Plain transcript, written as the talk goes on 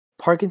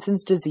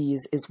Parkinson's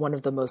disease is one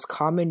of the most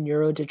common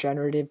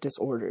neurodegenerative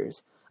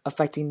disorders,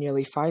 affecting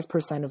nearly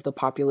 5% of the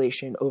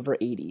population over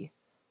 80.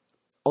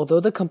 Although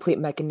the complete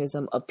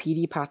mechanism of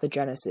PD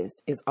pathogenesis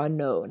is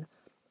unknown,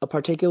 a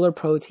particular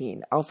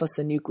protein,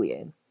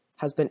 alpha-synuclein,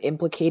 has been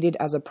implicated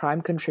as a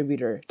prime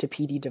contributor to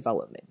PD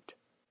development.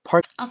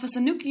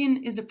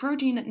 Alpha-synuclein is the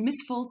protein that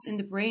misfolds in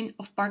the brain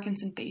of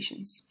Parkinson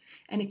patients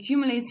and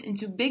accumulates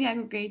into big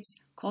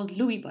aggregates called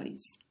Lewy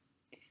bodies.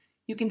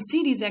 You can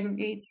see these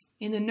aggregates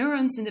in the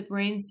neurons in the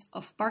brains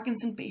of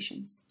Parkinson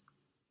patients.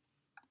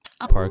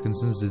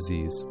 Parkinson's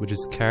disease, which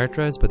is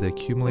characterized by the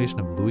accumulation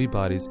of Lewy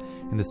bodies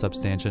in the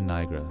substantia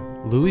nigra.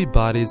 Lewy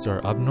bodies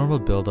are abnormal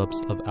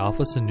buildups of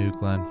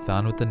alpha-synuclein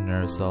found within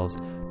nerve cells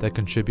that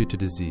contribute to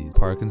disease.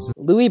 Parkinson's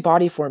Lewy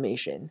body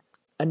formation,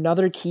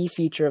 another key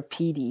feature of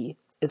PD,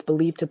 is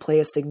believed to play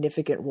a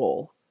significant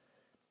role.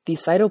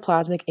 These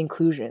cytoplasmic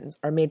inclusions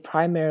are made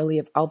primarily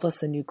of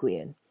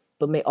alpha-synuclein,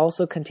 but may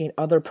also contain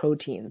other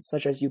proteins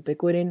such as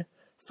ubiquitin,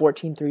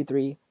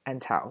 1433,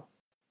 and tau.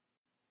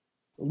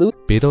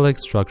 Beta-like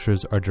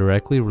structures are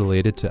directly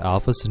related to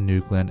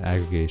alpha-synuclein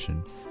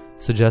aggregation,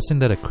 suggesting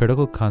that a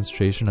critical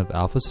concentration of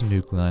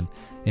alpha-synuclein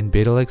in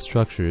beta-like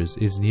structures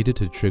is needed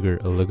to trigger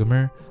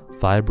oligomer,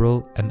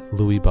 fibril, and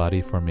Lewy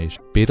body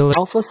formation.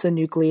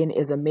 Alpha-synuclein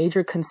is a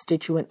major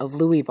constituent of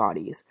Lewy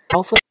bodies.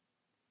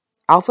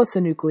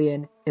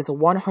 Alpha-synuclein is a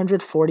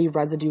 140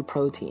 residue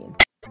protein.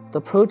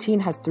 The protein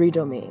has three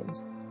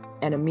domains: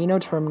 an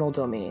amino terminal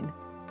domain,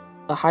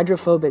 a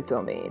hydrophobic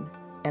domain,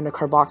 and a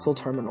carboxyl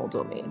terminal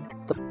domain.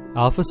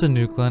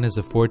 Alpha-synuclein is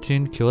a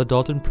 14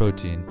 kilodalton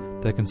protein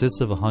that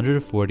consists of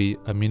 140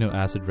 amino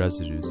acid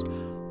residues,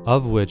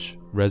 of which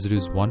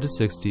residues 1 to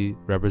 60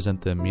 represent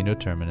the amino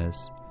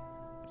terminus,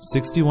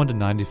 61 to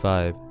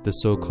 95 the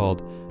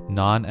so-called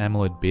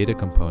non-amyloid beta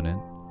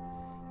component,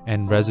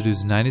 and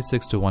residues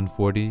 96 to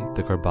 140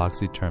 the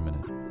carboxy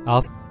terminus.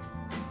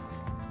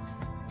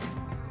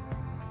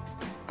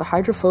 The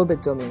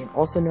hydrophobic domain,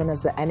 also known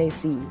as the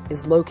NAC,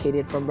 is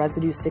located from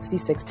residue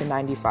 66 to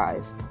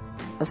 95.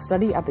 A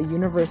study at the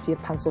University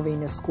of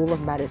Pennsylvania School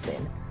of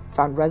Medicine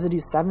found residue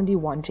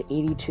 71 to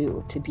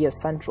 82 to be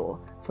essential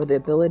for the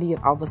ability of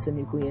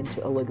alpha-synuclein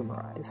to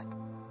oligomerize.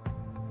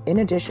 In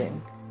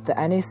addition, the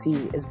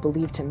NAC is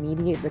believed to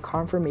mediate the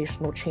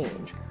conformational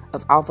change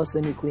of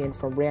alpha-synuclein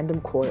from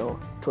random coil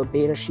to a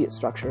beta sheet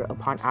structure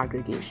upon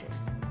aggregation.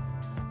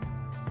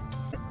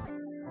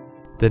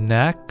 The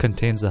NAC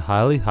contains a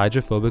highly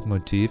hydrophobic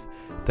motif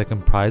that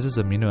comprises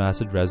amino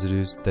acid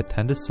residues that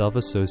tend to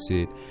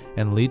self-associate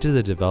and lead to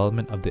the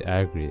development of the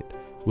aggregate,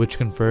 which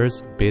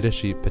confers beta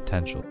sheet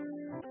potential.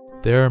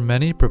 There are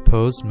many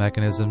proposed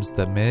mechanisms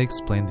that may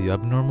explain the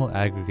abnormal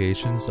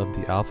aggregations of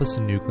the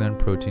alpha-synuclein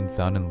protein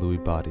found in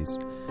Lewy bodies,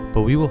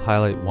 but we will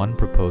highlight one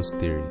proposed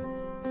theory.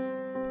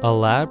 A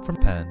lab from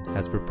Penn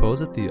has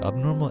proposed that the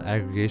abnormal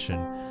aggregation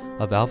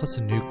of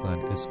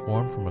alpha-synuclein is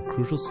formed from a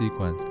crucial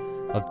sequence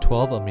of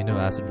 12 amino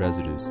acid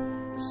residues,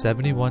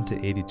 71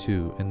 to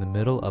 82 in the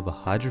middle of a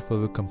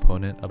hydrophobic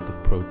component of the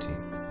protein.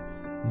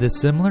 The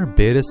similar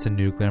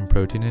beta-synuclein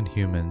protein in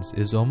humans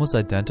is almost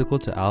identical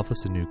to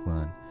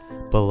alpha-synuclein,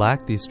 but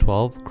lack these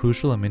 12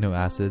 crucial amino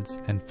acids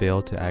and fail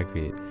to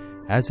aggregate,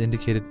 as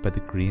indicated by the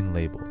green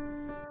label.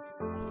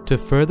 To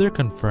further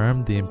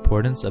confirm the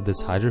importance of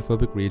this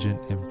hydrophobic region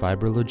in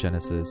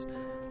fibrillogenesis,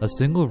 a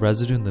single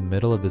residue in the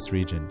middle of this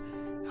region,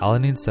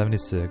 alanine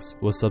 76,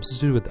 was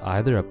substituted with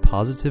either a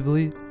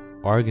positively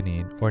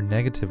arginine or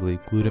negatively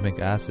glutamic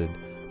acid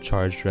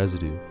charged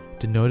residue,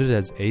 denoted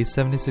as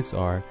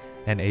A76R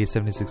and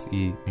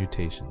A76E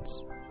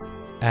mutations.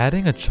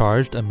 Adding a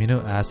charged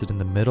amino acid in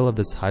the middle of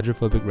this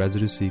hydrophobic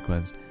residue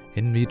sequence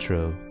in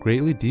vitro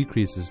greatly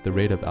decreases the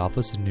rate of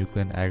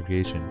alpha-synuclein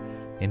aggregation,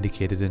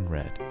 indicated in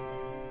red.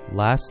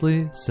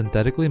 Lastly,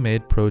 synthetically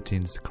made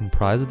proteins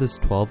comprised of this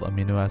 12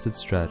 amino acid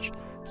stretch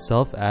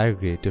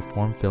self-aggregate to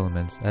form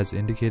filaments as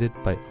indicated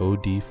by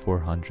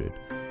OD400,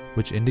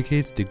 which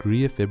indicates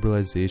degree of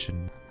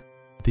fibrillization.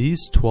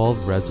 These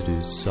 12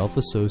 residues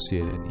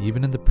self-associate and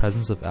even in the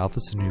presence of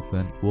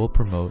alpha-synuclein will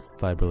promote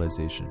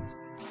fibrillization.